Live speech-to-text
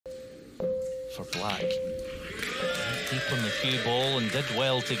for black. Deep on the cue ball and did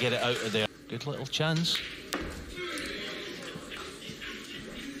well to get it out of there. Good little chance.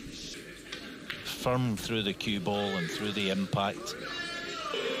 Firm through the cue ball and through the impact.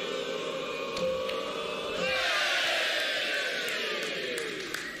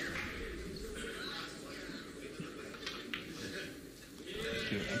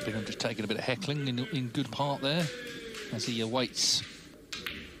 Bingham just taking a bit of heckling in good part there as he awaits.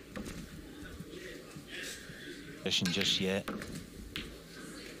 Just yet.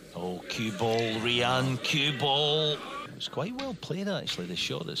 Oh, cue ball, Reanne, cue ball. It's quite well played, actually, the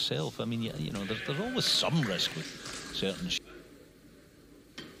shot itself. I mean, you know, there's always some risk with certain shots.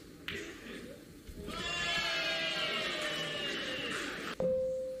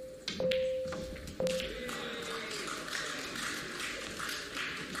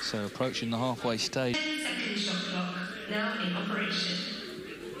 So approaching the halfway stage. Second shot clock now in operation.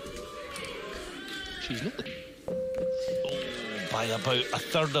 She's looking. By about a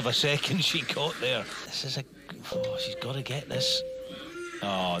third of a second she got there. This is she's got to get this.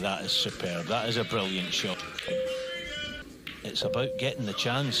 Oh, that is superb. That is a brilliant shot. It's about getting the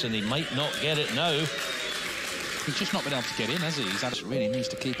chance, and he might not get it now. He's just not been able to get in, has he? He really needs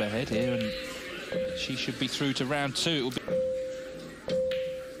to keep her head here, and she should be through to round two. It will be...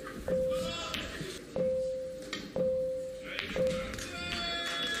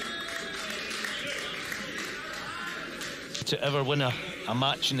 To ever win a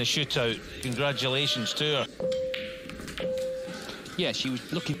match in the shootout. Congratulations to her. Yeah, she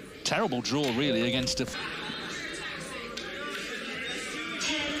was looking terrible draw really against a...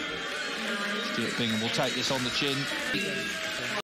 Stuart Bingham will take this on the chin.